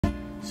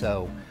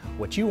So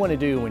what you want to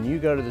do when you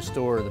go to the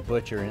store or the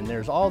butcher and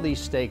there's all these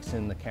steaks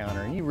in the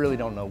counter and you really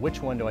don't know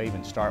which one do I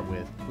even start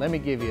with, let me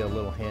give you a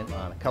little hint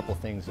on a couple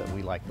things that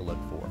we like to look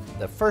for.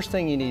 The first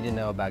thing you need to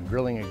know about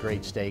grilling a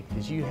great steak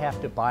is you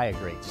have to buy a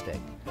great steak.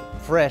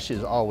 Fresh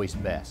is always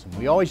best.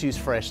 We always use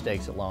fresh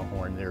steaks at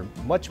Longhorn. They're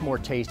much more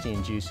tasty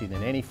and juicy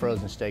than any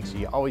frozen steaks, so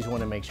you always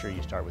want to make sure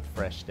you start with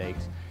fresh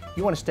steaks.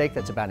 You want a steak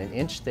that's about 1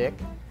 inch thick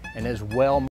and as well